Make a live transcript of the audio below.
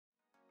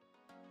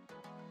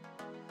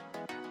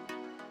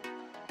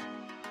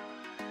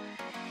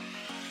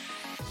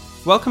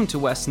Welcome to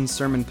Weston's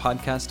Sermon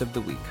Podcast of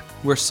the Week.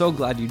 We're so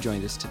glad you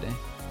joined us today.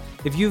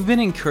 If you've been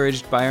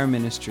encouraged by our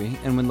ministry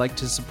and would like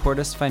to support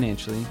us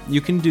financially, you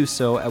can do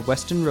so at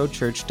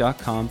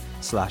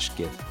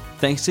westonroadchurch.com/give.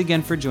 Thanks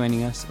again for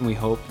joining us, and we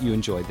hope you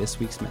enjoy this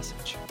week's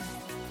message.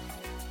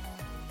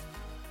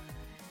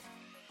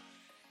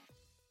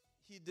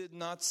 He did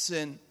not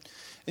sin.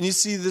 And you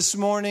see, this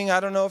morning, I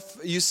don't know if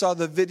you saw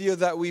the video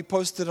that we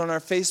posted on our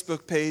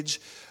Facebook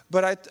page,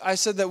 but I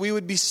said that we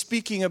would be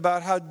speaking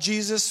about how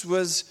Jesus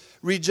was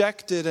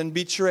rejected and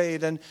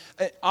betrayed. And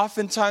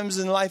oftentimes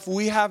in life,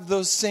 we have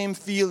those same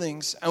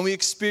feelings and we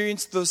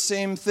experience those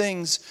same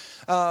things.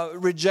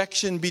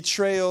 Rejection,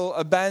 betrayal,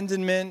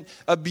 abandonment,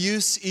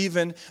 abuse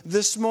even.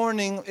 This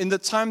morning, in the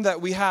time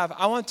that we have,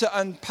 I want to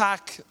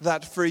unpack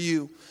that for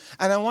you.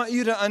 And I want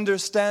you to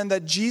understand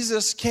that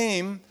Jesus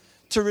came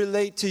to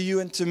relate to you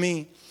and to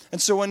me.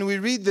 And so when we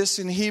read this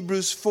in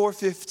Hebrews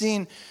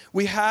 4:15,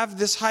 we have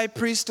this high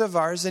priest of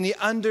ours, and he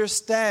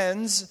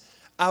understands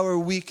our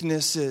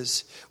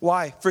weaknesses.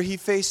 Why? For he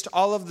faced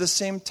all of the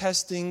same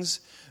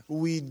testings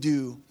we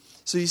do.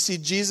 So you see,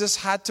 Jesus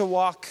had to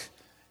walk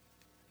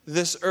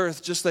this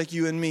earth just like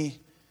you and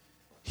me.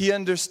 He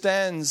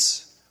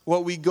understands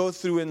what we go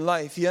through in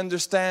life. He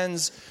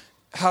understands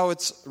how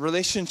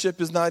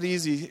relationship is not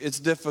easy, it's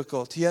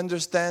difficult. He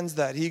understands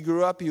that. He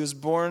grew up, he was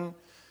born.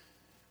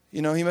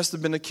 You know, he must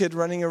have been a kid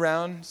running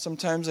around.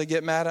 Sometimes I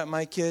get mad at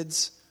my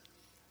kids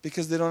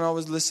because they don't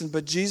always listen.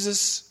 But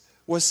Jesus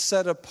was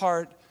set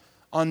apart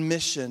on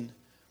mission.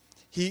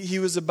 He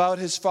was about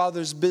his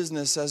Father's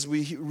business, as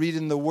we read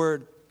in the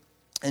Word.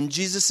 And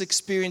Jesus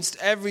experienced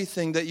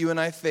everything that you and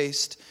I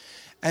faced.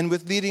 And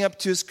with leading up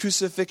to his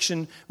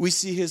crucifixion, we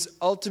see his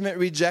ultimate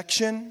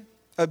rejection,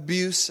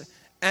 abuse,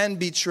 and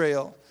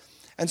betrayal.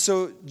 And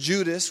so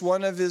Judas,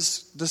 one of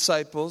his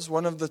disciples,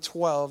 one of the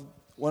 12,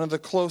 one of the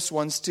close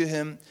ones to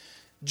him,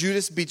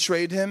 Judas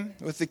betrayed him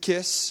with a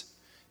kiss.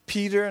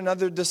 Peter,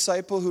 another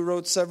disciple who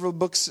wrote several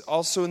books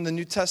also in the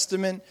New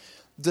Testament,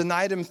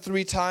 denied him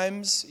 3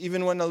 times.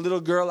 Even when a little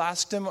girl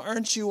asked him,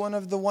 "Aren't you one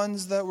of the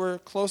ones that were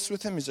close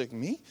with him?" He's like,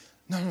 "Me?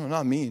 No,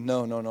 not me.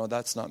 No,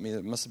 that's not me.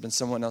 It must have been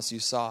someone else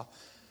you saw."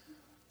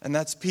 And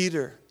that's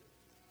Peter.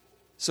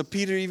 So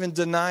Peter even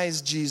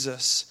denies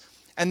Jesus.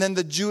 And then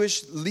the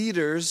Jewish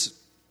leaders,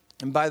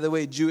 and by the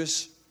way,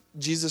 Jesus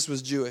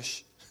was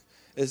Jewish.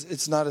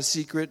 It's not a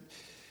secret.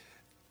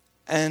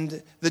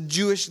 And the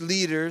Jewish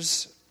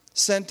leaders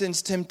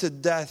sentenced him to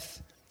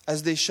death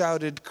as they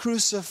shouted,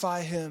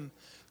 "Crucify him,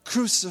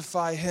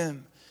 crucify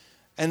him."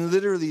 And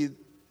literally,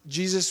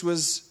 Jesus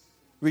was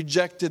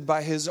rejected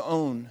by his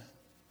own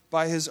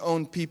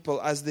people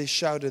as they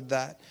shouted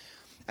that.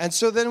 And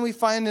so then we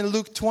find in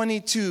Luke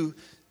 22,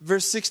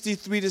 verse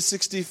 63 to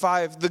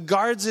 65, the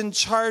guards in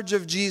charge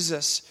of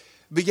Jesus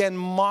began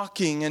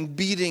mocking and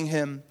beating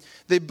him.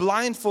 They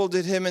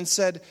blindfolded him and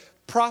said,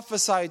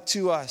 "Prophesy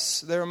to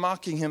us." They were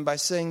mocking him by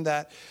saying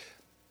that.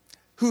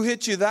 "Who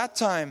hit you that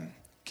time?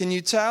 Can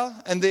you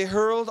tell?" And they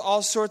hurled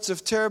all sorts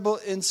of terrible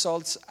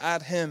insults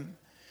at him.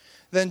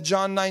 Then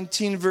John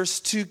 19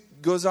 verse 2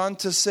 goes on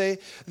to say,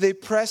 they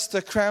pressed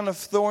a crown of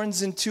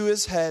thorns into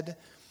his head.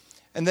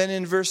 And then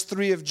in verse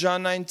 3 of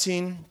John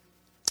 19,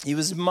 he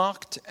was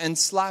mocked and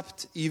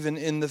slapped even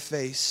in the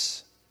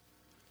face.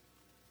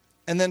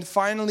 And then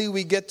finally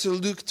we get to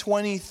Luke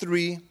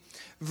 23,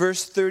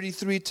 verse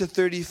 33 to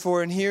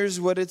 34, and here's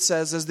what it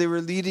says as they were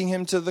leading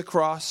him to the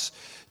cross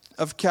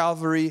of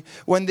Calvary.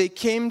 When they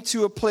came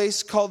to a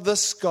place called the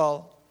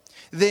Skull,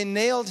 they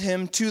nailed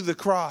him to the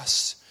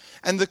cross.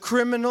 And the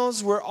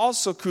criminals were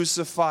also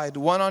crucified,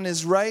 one on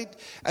his right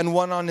and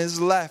one on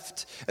his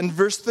left. And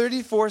verse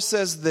 34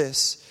 says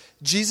this,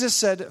 Jesus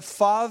said,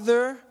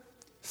 "Father,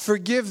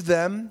 forgive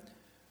them,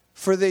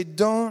 for they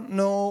don't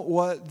know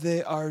what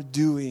they are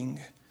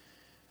doing."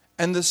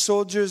 And the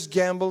soldiers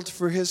gambled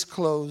for his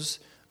clothes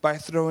by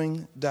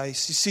throwing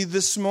dice. You see,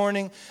 this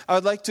morning, I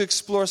would like to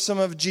explore some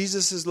of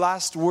Jesus'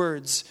 last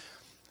words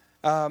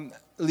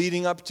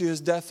leading up to his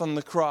death on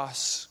the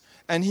cross.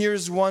 And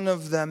here's one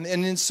of them.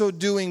 And in so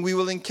doing, we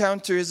will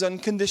encounter his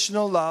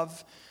unconditional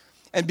love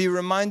and be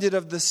reminded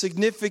of the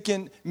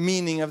significant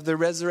meaning of the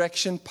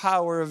resurrection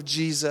power of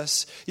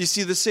Jesus. You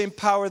see, the same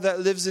power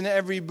that lives in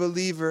every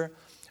believer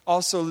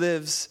also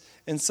lives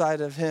inside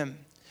of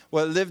him.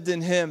 What lived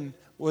in him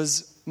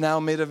was now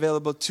made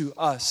available to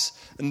us.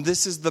 And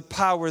this is the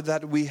power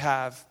that we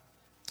have.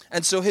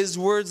 And so his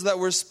words that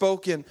were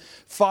spoken,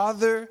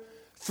 "Father,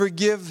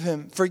 forgive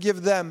them,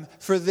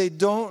 for they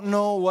don't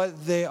know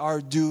what they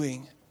are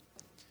doing."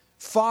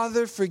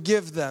 Father,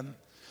 forgive them.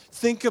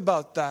 Think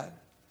about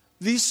that.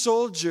 These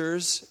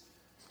soldiers,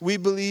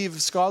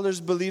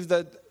 scholars believe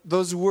that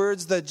those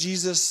words that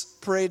Jesus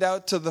prayed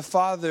out to the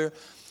Father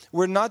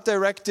were not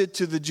directed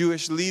to the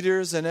Jewish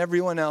leaders and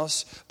everyone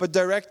else, but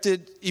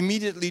directed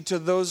immediately to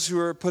those who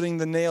were putting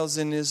the nails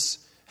in his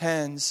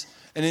hands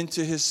and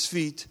into his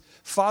feet.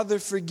 Father,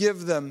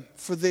 forgive them,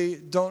 for they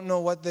don't know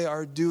what they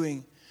are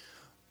doing.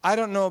 I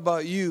don't know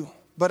about you,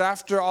 but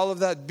after all of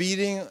that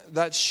beating,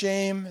 that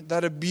shame,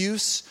 that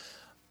abuse,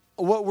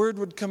 what word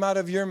would come out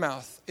of your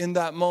mouth in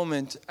that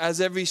moment as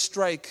every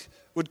strike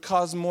would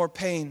cause more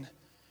pain.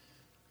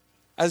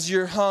 As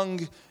you're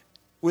hung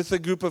with a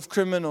group of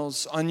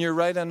criminals on your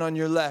right and on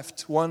your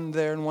left, one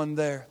there and one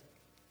there.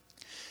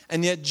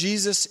 And yet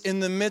Jesus,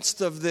 in the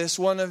midst of this,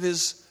 one of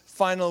his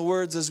final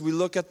words as we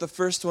look at the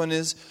first one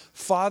is,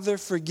 Father,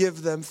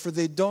 forgive them, for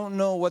they don't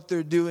know what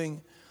they're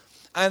doing.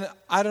 And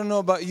I don't know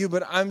about you,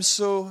 but I'm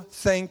so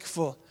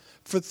thankful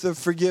for the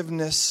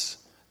forgiveness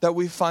that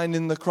we find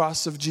in the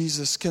cross of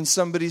Jesus. Can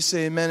somebody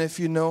say amen if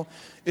you know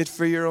it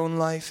for your own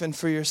life and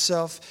for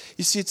yourself?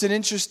 You see, it's an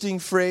interesting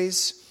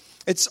phrase.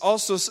 It's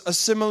also a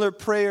similar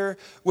prayer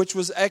which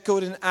was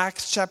echoed in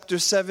Acts chapter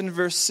 7,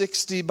 verse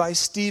 60 by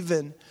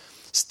Stephen.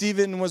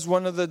 Stephen was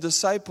one of the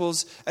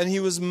disciples, and he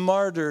was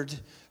martyred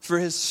for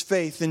his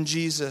faith in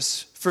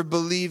Jesus, for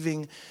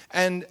believing.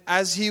 And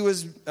as he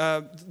was,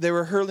 they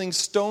were hurling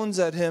stones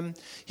at him,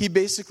 he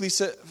basically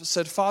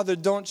said, Father,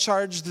 don't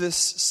charge this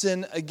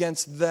sin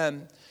against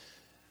them.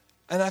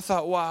 And I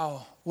thought,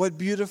 wow, what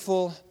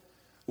beautiful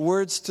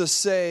words to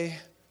say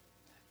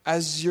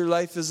as your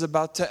life is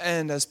about to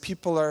end, as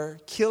people are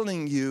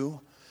killing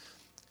you.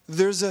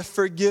 There's a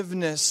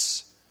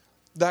forgiveness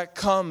that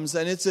comes,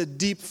 and it's a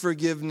deep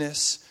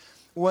forgiveness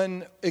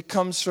when it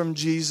comes from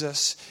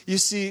Jesus. You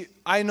see,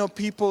 I know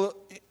people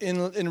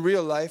in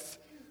real life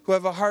who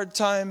have a hard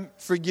time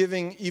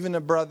forgiving even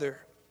a brother,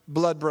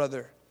 blood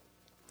brother,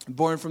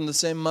 born from the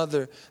same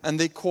mother, and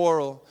they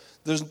quarrel.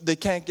 They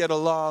can't get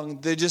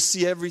along. They just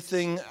see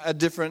everything at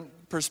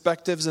different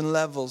perspectives and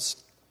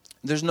levels.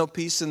 There's no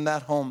peace in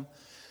that home.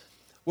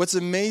 What's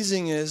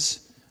amazing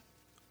is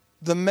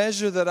the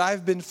measure that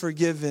I've been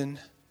forgiven,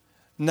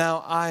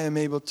 now I am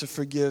able to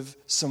forgive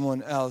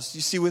someone else.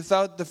 You see,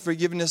 without the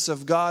forgiveness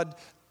of God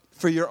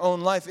for your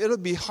own life, it'll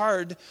be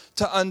hard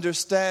to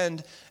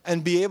understand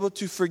and be able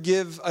to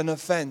forgive an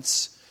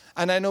offense.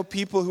 And I know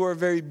people who are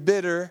very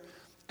bitter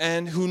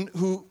and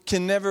who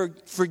can never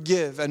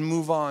forgive and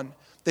move on.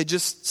 They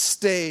just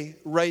stay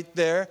right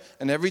there.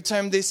 And every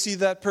time they see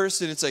that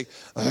person, it's like,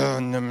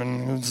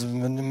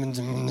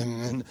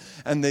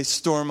 and they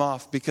storm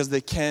off because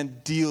they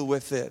can't deal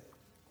with it.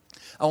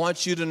 I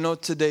want you to know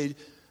today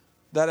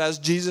that as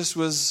Jesus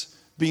was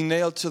being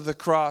nailed to the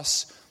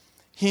cross,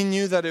 he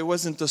knew that it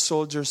wasn't the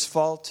soldiers'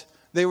 fault.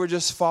 They were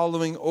just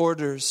following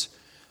orders.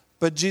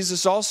 But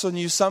Jesus also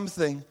knew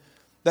something,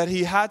 that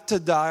he had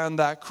to die on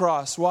that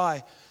cross.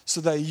 Why?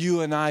 So that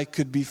you and I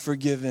could be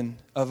forgiven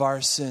of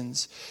our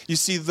sins. You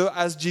see,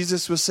 as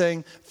Jesus was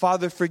saying,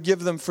 Father,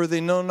 forgive them, for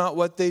they know not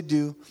what they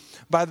do.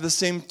 By the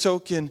same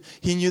token,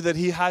 he knew that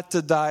he had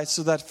to die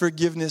so that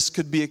forgiveness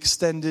could be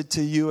extended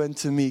to you and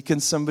to me. Can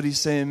somebody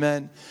say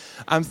amen?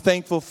 I'm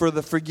thankful for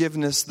the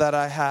forgiveness that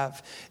I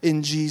have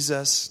in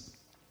Jesus.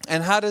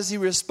 And how does he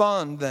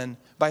respond then?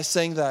 By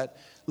saying that,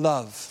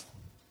 love.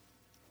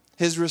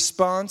 His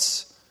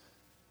response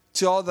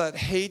to all that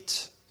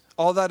hate,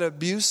 all that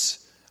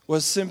abuse,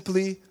 was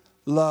simply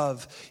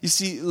love. You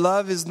see,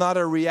 love is not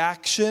a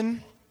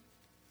reaction,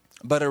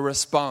 but a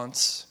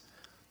response.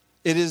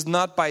 It is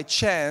not by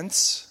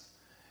chance,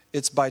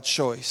 it's by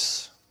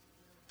choice.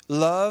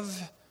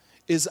 Love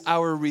is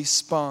our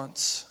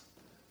response.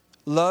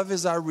 Love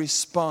is our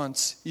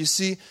response. You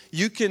see,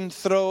 you can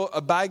throw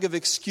a bag of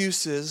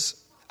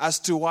excuses as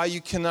to why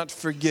you cannot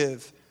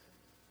forgive.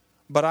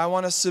 But I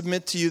want to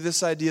submit to you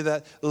this idea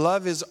that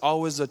love is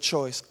always a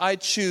choice. I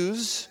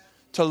choose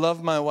to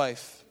love my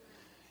wife.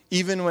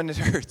 Even when it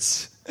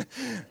hurts.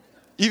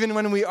 Even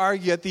when we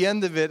argue, at the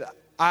end of it,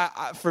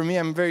 for me,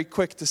 I'm very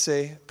quick to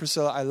say,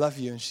 Priscilla, I love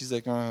you. And she's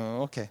like,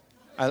 oh, okay.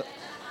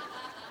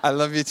 I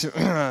love you too.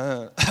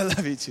 I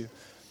love you too.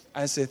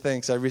 I say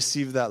thanks. I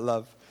receive that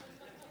love.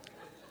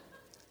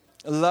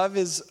 Love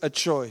is a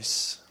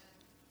choice.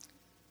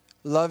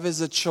 Love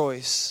is a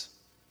choice.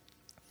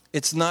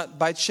 It's not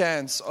by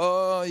chance.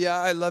 Oh, yeah,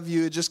 I love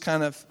you. It just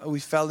kind of,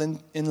 we fell in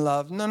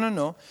love.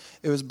 No.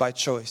 It was by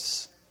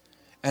choice.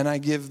 And I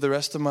give the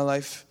rest of my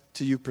life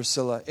to you,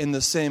 Priscilla. In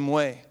the same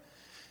way,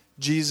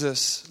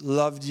 Jesus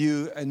loved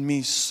you and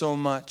me so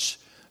much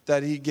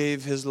that he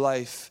gave his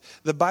life.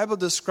 The Bible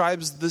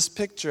describes this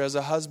picture as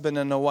a husband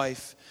and a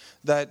wife,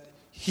 that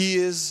he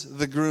is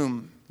the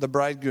groom, the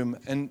bridegroom,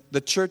 and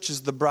the church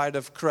is the bride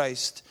of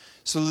Christ.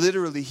 So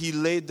literally, he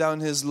laid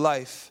down his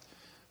life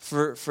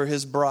for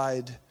his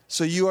bride.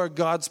 So you are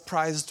God's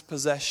prized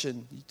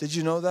possession. Did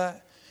you know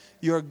that?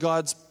 You are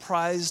God's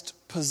prized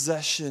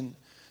possession.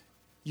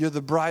 You're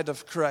the bride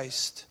of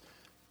Christ.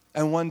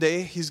 And one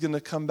day, he's going to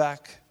come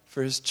back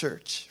for his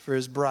church, for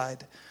his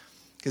bride,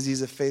 because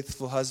he's a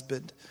faithful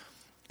husband.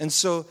 And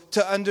so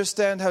to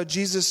understand how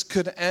Jesus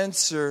could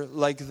answer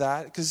like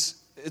that,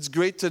 because it's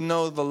great to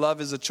know the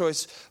love is a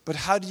choice, but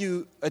how do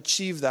you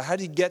achieve that? How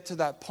do you get to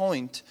that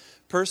point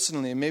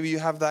personally? Maybe you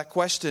have that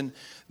question.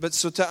 But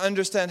so to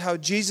understand how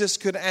Jesus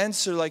could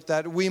answer like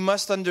that, we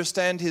must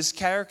understand his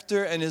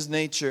character and his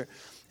nature.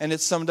 And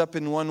it's summed up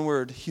in one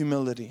word,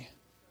 humility.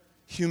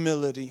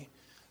 Humility.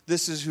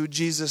 This is who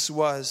Jesus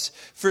was.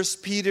 1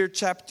 Peter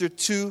chapter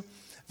 2,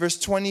 verse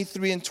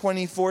 23 and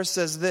 24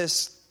 says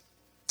this.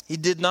 He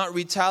did not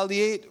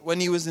retaliate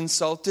when he was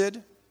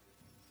insulted,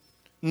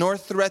 nor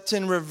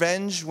threaten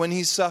revenge when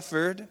he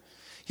suffered.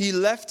 He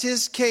left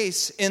his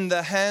case in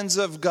the hands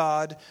of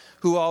God,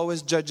 who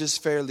always judges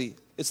fairly.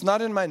 It's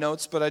not in my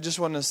notes, but I just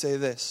want to say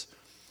this.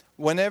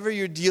 Whenever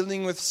you're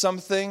dealing with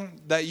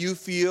something that you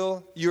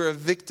feel you're a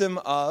victim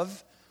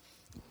of,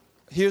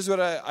 here's what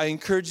I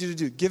encourage you to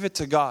do. Give it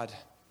to God.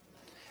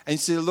 And you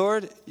say,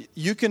 Lord,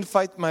 you can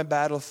fight my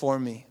battle for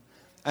me.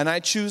 And I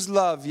choose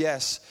love,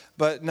 yes,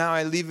 but now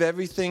I leave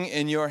everything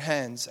in your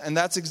hands. And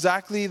that's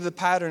exactly the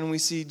pattern we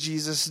see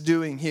Jesus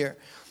doing here.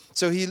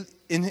 So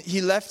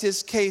he left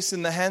his case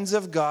in the hands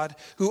of God,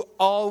 who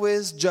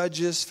always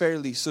judges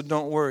fairly. So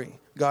don't worry.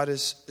 God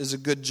is a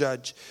good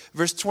judge.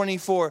 Verse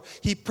 24,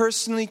 he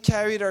personally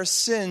carried our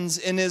sins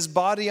in his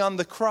body on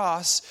the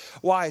cross.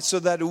 Why? So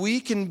that we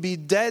can be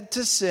dead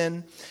to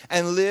sin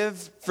and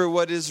live for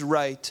what is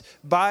right.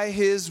 By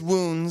his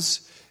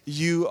wounds,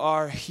 you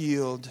are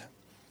healed.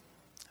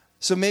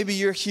 So maybe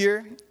you're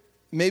here.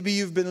 Maybe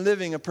you've been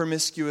living a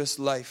promiscuous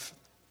life.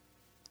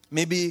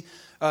 Maybe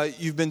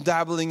you've been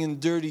dabbling in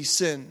dirty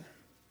sin.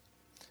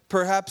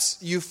 Perhaps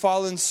you've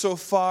fallen so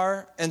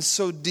far and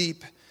so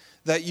deep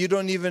that you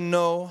don't even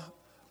know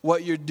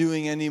what you're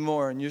doing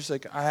anymore. And you're just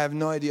like, I have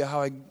no idea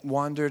how I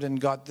wandered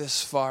and got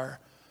this far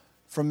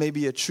from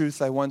maybe a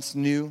truth I once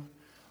knew.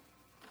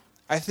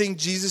 I think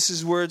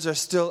Jesus' words are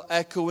still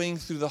echoing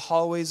through the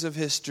hallways of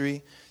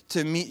history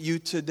to meet you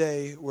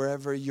today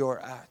wherever you're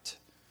at.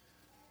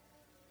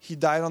 He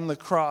died on the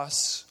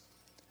cross.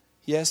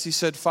 Yes, he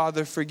said,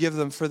 Father, forgive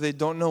them, for they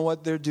don't know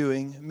what they're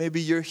doing.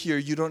 Maybe you're here,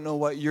 you don't know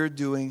what you're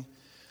doing.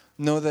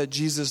 Know that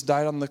Jesus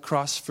died on the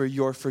cross for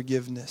your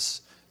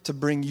forgiveness, to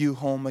bring you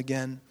home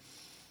again.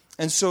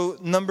 And so,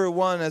 number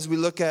one, as we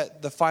look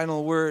at the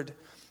final word,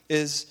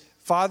 is,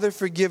 Father,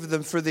 forgive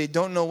them, for they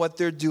don't know what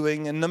they're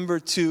doing. And number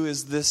two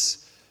is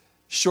this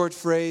short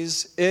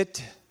phrase,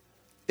 it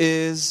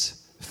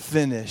is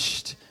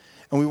finished.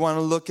 And we want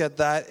to look at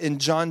that in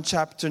John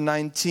chapter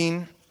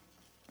 19.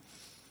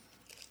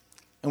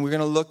 And we're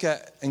going to look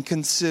at and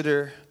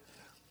consider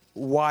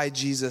why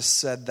Jesus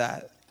said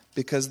that,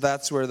 because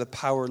that's where the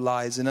power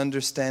lies, in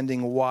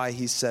understanding why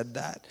he said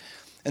that.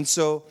 And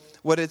so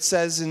what it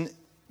says in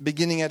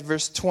beginning at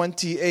verse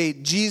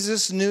 28,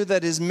 Jesus knew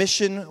that his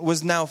mission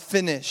was now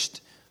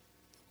finished.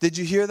 Did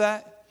you hear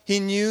that? He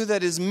knew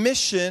that his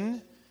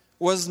mission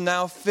was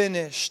now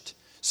finished.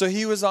 So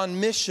he was on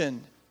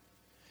mission.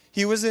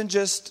 He wasn't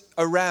just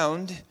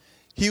around.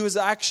 He was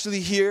actually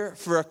here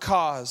for a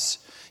cause.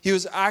 He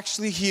was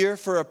actually here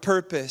for a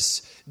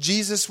purpose.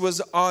 Jesus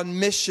was on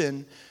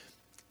mission.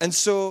 And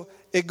so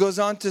it goes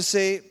on to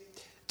say,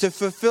 to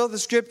fulfill the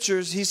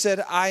scriptures, he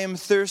said, I am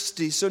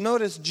thirsty. So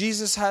notice,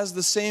 Jesus has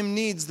the same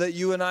needs that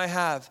you and I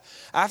have.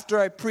 After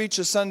I preach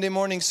a Sunday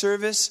morning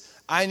service,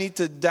 I need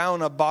to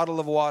down a bottle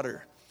of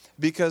water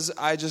because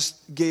I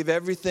just gave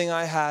everything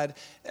I had.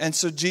 And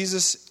so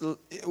Jesus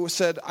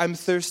said, I'm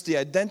thirsty,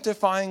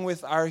 identifying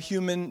with our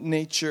human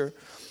nature.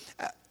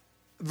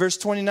 Verse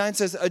 29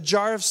 says, a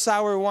jar of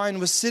sour wine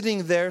was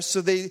sitting there, so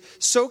they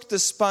soaked a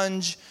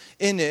sponge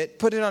in it,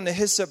 put it on a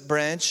hyssop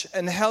branch,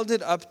 and held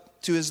it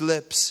up to his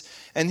lips.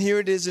 And here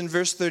it is in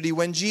verse 30.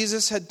 When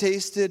Jesus had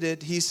tasted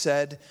it, he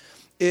said,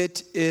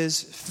 it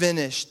is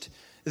finished.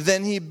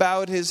 Then he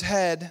bowed his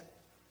head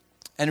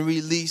and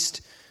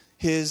released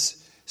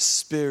his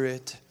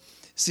spirit.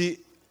 See,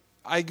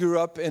 I grew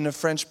up in the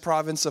French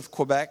province of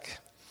Quebec.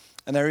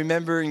 And I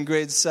remember in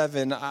grade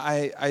 7,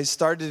 I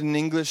started in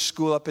English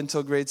school up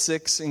until grade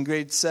 6. In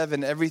grade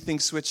 7, everything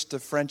switched to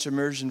French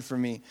immersion for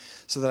me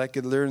so that I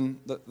could learn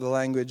the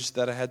language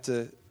that I had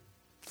to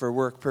for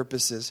work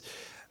purposes.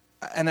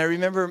 And I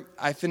remember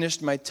I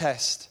finished my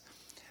test.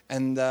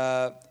 And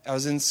I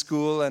was in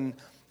school and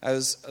I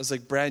was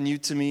like brand new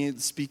to me,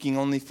 speaking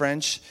only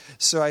French.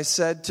 So I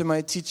said to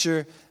my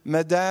teacher,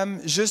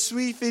 Madame, je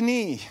suis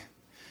fini.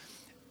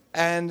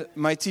 And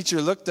my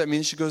teacher looked at me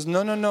and she goes,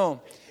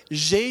 no.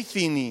 J'ai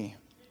fini.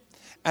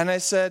 And I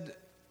said,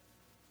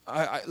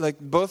 I like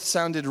both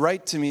sounded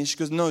right to me. She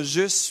goes, no,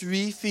 je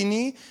suis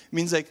fini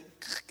means like,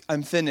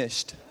 I'm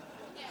finished.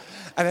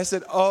 And I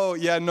said, oh,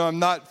 yeah, no, I'm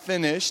not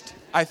finished.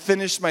 I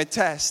finished my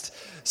test.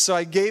 So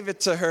I gave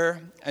it to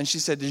her and she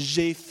said,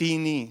 j'ai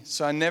fini.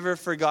 So I never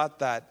forgot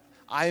that.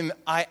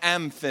 I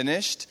am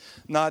finished,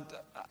 not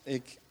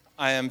like,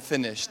 I am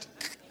finished.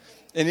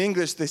 In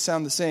English, they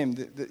sound the same.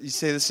 You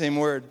say the same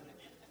word.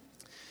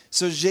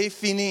 So, j'ai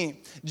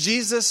fini.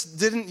 Jesus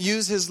didn't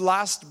use his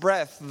last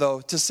breath, though,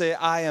 to say,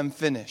 I am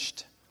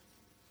finished.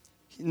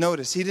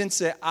 Notice, he didn't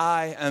say,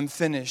 I am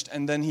finished,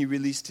 and then he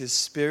released his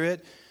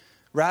spirit.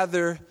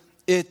 Rather,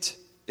 it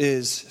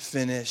is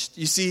finished.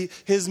 You see,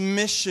 his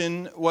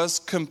mission was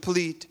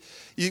complete.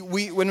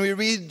 When we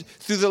read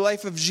through the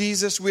life of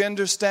Jesus, we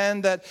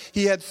understand that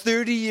he had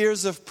 30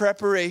 years of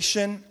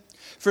preparation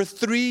for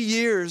 3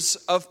 years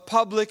of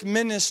public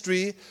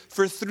ministry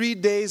for 3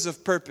 days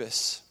of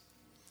purpose.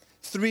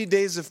 3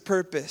 days of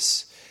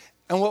purpose.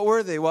 And what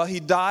were they? Well, he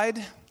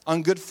died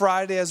on Good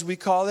Friday, as we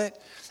call it.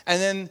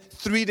 And then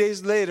 3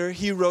 days later,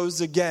 he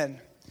rose again.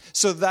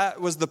 So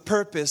that was the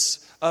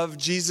purpose of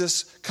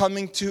Jesus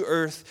coming to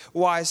earth.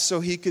 Why? So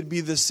he could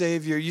be the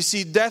Savior. You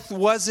see, death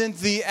wasn't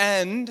the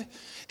end.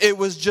 It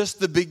was just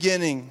the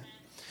beginning.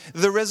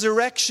 The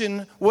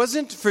resurrection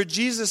wasn't for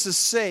Jesus'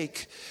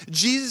 sake.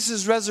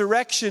 Jesus'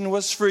 resurrection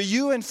was for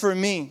you and for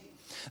me.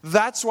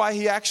 That's why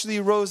he actually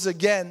rose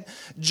again.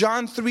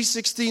 John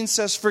 3:16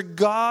 says, "For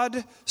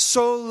God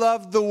so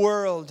loved the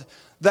world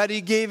that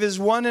he gave his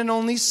one and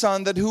only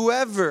Son, that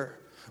whoever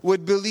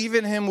would believe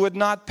in him would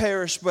not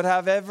perish but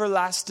have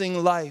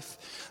everlasting life."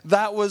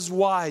 That was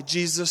why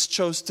Jesus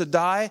chose to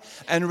die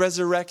and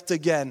resurrect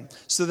again,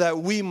 so that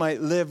we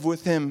might live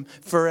with him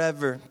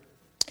forever.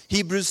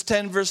 Hebrews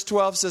 10 verse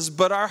 12 says,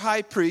 "But our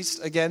high priest,"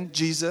 again,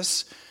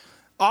 Jesus,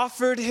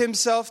 "offered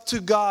himself to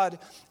God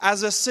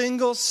as a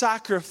single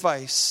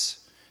sacrifice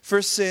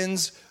for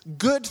sins,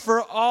 good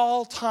for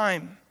all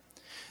time.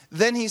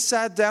 Then he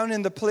sat down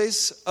in the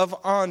place of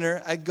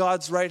honor at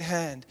God's right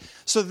hand."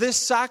 So this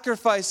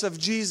sacrifice of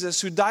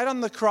Jesus, who died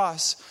on the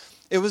cross,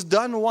 it was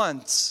done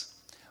once,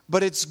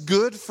 but it's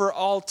good for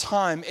all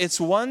time. It's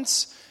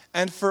once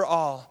and for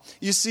all.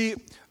 You see,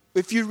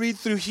 if you read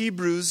through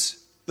Hebrews,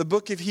 the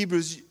book of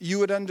Hebrews, you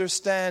would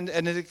understand,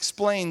 and it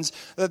explains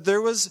that there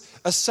was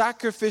a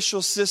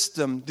sacrificial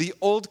system, the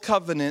old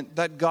covenant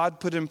that God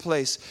put in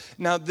place.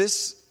 Now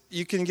this,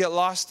 you can get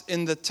lost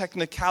in the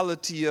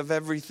technicality of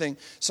everything.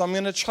 So I'm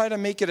going to try to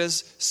make it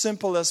as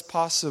simple as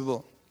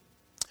possible.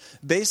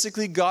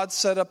 Basically, God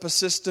set up a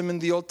system in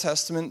the Old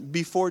Testament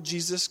before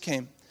Jesus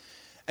came.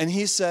 And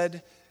he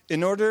said,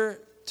 in order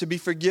to be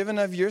forgiven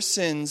of your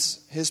sins,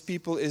 his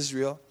people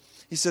Israel,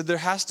 he said there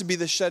has to be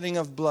the shedding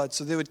of blood.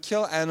 So they would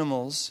kill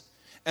animals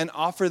and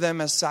offer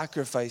them as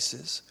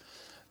sacrifices.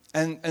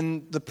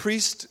 And the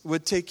priest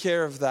would take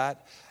care of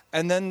that.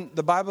 And then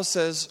the Bible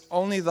says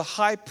only the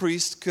high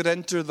priest could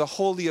enter the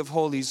Holy of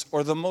Holies,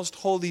 or the most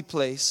holy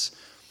place.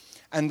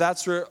 And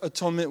that's where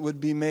atonement would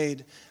be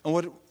made.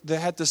 And they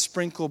had to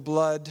sprinkle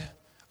blood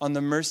on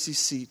the mercy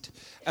seat.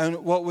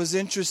 And what was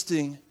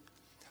interesting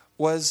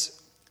was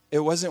it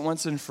wasn't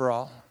once and for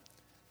all.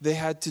 They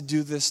had to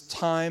do this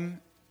time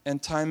and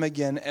time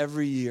again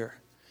every year.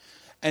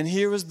 And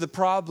here was the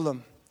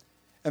problem.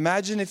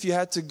 Imagine if you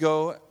had to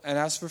go and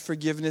ask for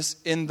forgiveness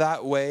in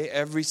that way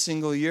every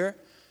single year,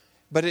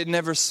 but it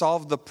never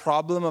solved the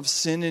problem of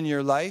sin in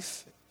your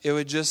life. It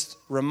would just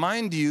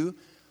remind you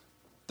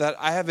that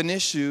I have an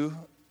issue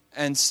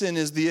and sin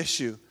is the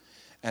issue.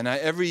 And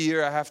every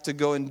year I have to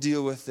go and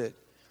deal with it.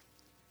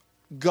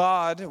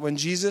 God, when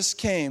Jesus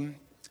came,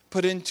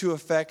 put into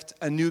effect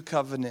a new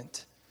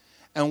covenant.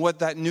 And what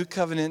that new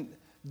covenant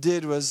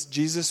did was,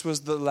 Jesus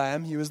was the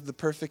lamb. He was the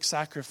perfect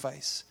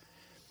sacrifice.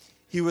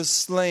 He was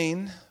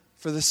slain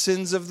for the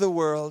sins of the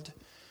world.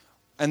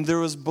 And there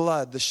was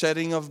blood, the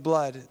shedding of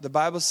blood. The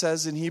Bible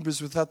says in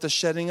Hebrews, without the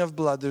shedding of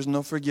blood, there's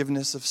no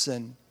forgiveness of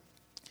sin.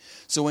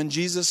 So when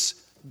Jesus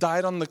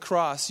died on the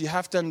cross, you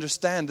have to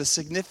understand the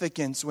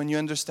significance when you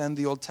understand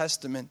the Old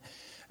Testament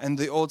and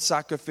the old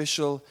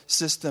sacrificial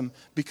system.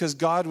 Because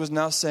God was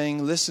now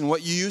saying, listen,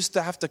 what you used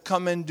to have to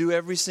come and do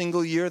every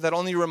single year that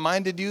only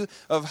reminded you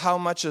of how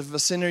much of a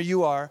sinner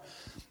you are,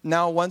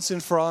 now once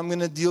and for all, I'm going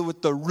to deal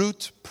with the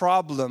root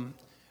problem,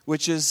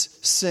 which is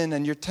sin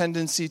and your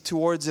tendency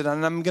towards it.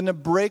 And I'm going to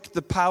break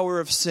the power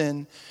of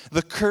sin,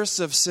 the curse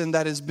of sin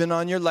that has been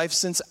on your life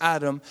since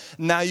Adam.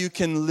 Now you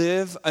can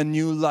live a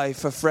new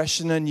life,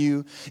 afresh and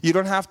anew. You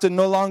don't have to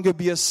no longer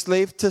be a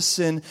slave to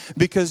sin,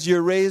 because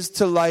you're raised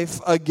to life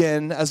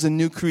again as a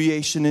new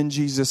creation in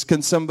Jesus.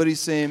 Can somebody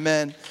say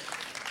amen?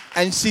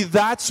 And see,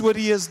 that's what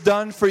he has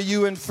done for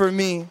you and for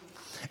me.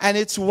 And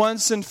it's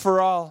once and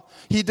for all.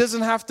 He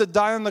doesn't have to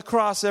die on the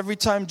cross every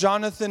time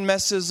Jonathan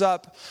messes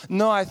up.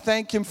 No, I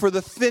thank him for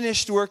the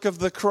finished work of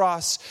the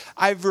cross.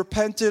 I've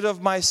repented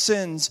of my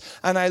sins,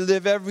 and I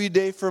live every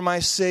day for my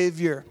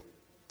Savior.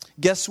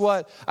 Guess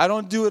what? I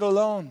don't do it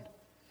alone.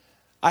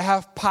 I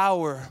have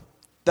power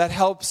that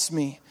helps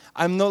me.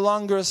 I'm no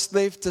longer a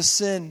slave to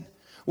sin.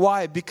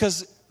 Why?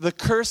 Because the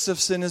curse of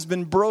sin has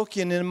been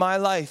broken in my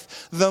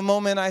life. The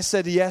moment I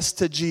said yes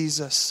to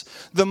Jesus.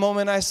 The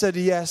moment I said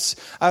yes,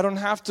 I don't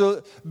have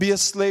to be a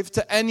slave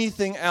to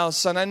anything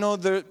else. And I know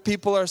that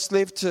people are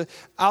slave to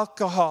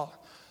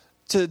alcohol,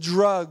 to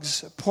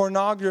drugs,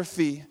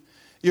 pornography.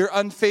 You're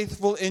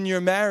unfaithful in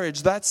your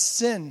marriage. That's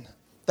sin.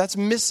 That's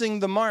missing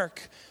the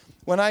mark.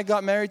 When I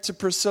got married to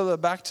Priscilla,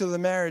 back to the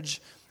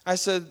marriage, I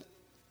said,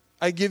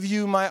 I give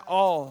you my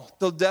all,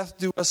 till death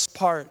do us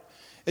part.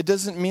 It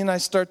doesn't mean I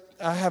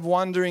have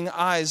wandering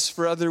eyes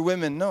for other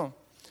women. No.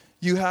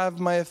 You have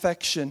my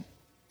affection.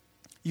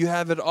 You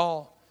have it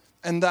all.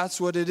 And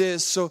that's what it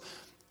is. So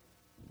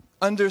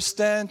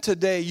understand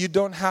today, you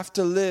don't have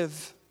to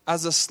live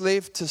as a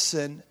slave to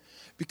sin,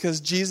 because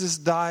Jesus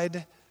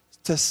died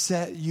to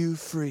set you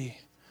free.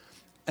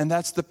 And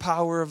that's the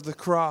power of the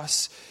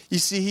cross. You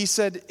see, he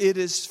said, it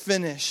is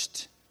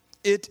finished.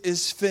 It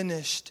is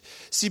finished.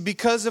 See,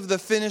 because of the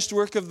finished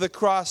work of the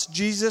cross,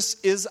 Jesus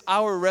is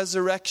our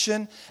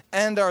resurrection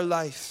and our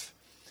life.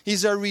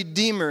 He's our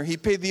Redeemer. He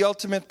paid the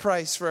ultimate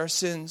price for our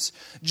sins.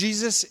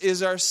 Jesus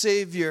is our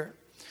Savior.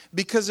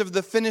 because of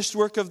the finished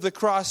work of the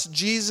cross.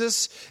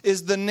 Jesus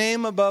is the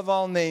name above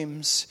all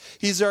names.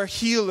 He's our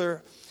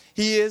healer.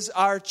 He is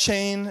our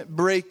chain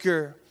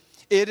breaker.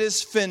 It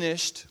is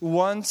finished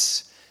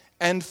once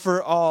and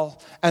for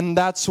all. And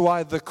that's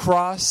why the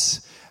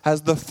cross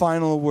has the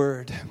final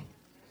word.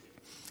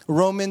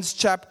 Romans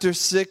chapter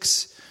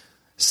 6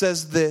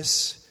 says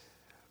this.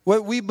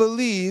 What we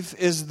believe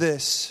is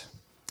this.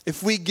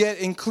 If we get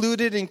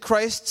included in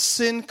Christ's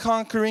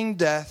sin-conquering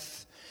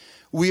death,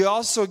 we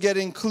also get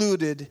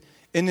included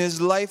in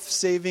his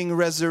life-saving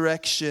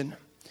resurrection.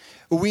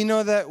 We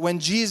know that when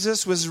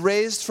Jesus was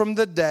raised from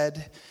the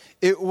dead,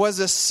 it was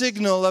a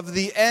signal of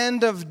the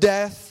end of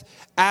death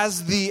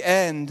as the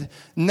end.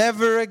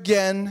 Never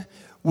again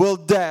will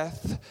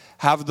death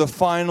have the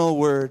final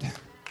word.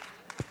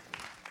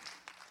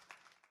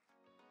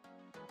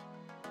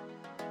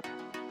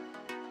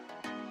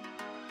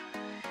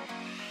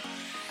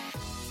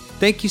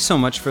 Thank you so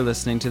much for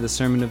listening to the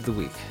Sermon of the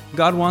Week.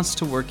 God wants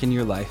to work in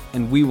your life,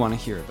 and we want to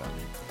hear about it.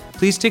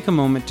 Please take a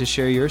moment to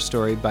share your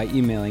story by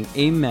emailing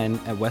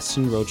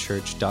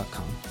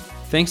amen@westonroadchurch.com.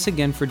 Thanks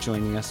again for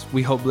joining us.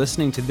 We hope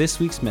listening to this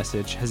week's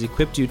message has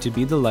equipped you to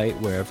be the light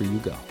wherever you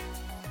go.